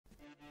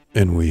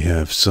And we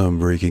have some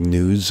breaking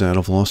news out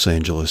of Los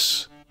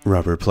Angeles.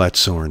 Robert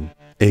Platshorn,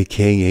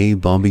 aka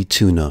Bobby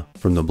Tuna,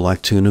 from the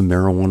Black Tuna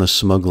marijuana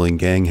smuggling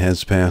gang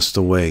has passed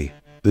away.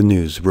 The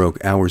news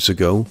broke hours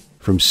ago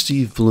from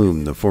Steve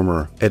Bloom, the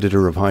former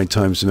editor of High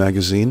Times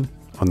magazine,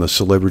 on the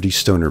Celebrity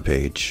Stoner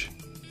page.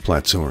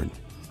 Platshorn,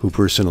 who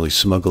personally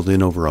smuggled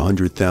in over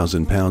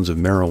 100,000 pounds of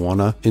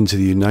marijuana into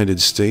the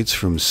United States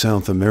from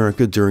South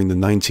America during the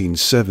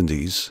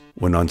 1970s,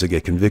 went on to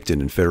get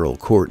convicted in federal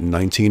court in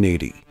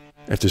 1980.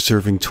 After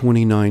serving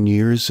 29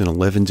 years in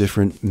 11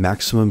 different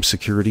maximum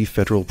security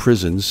federal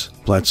prisons,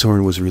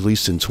 Platshorn was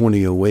released in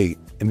 2008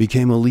 and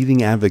became a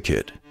leading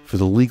advocate for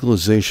the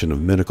legalization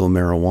of medical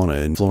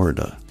marijuana in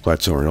Florida.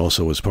 Platshorn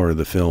also was part of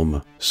the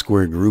film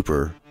Square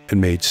Grouper and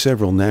made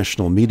several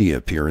national media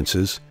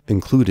appearances,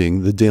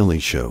 including The Daily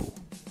Show.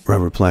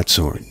 Robert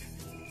Platshorn,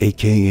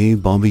 aka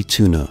Bobby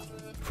Tuna,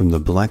 from the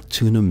Black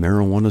Tuna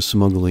marijuana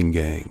smuggling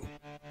gang,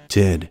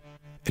 dead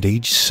at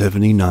age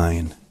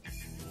 79.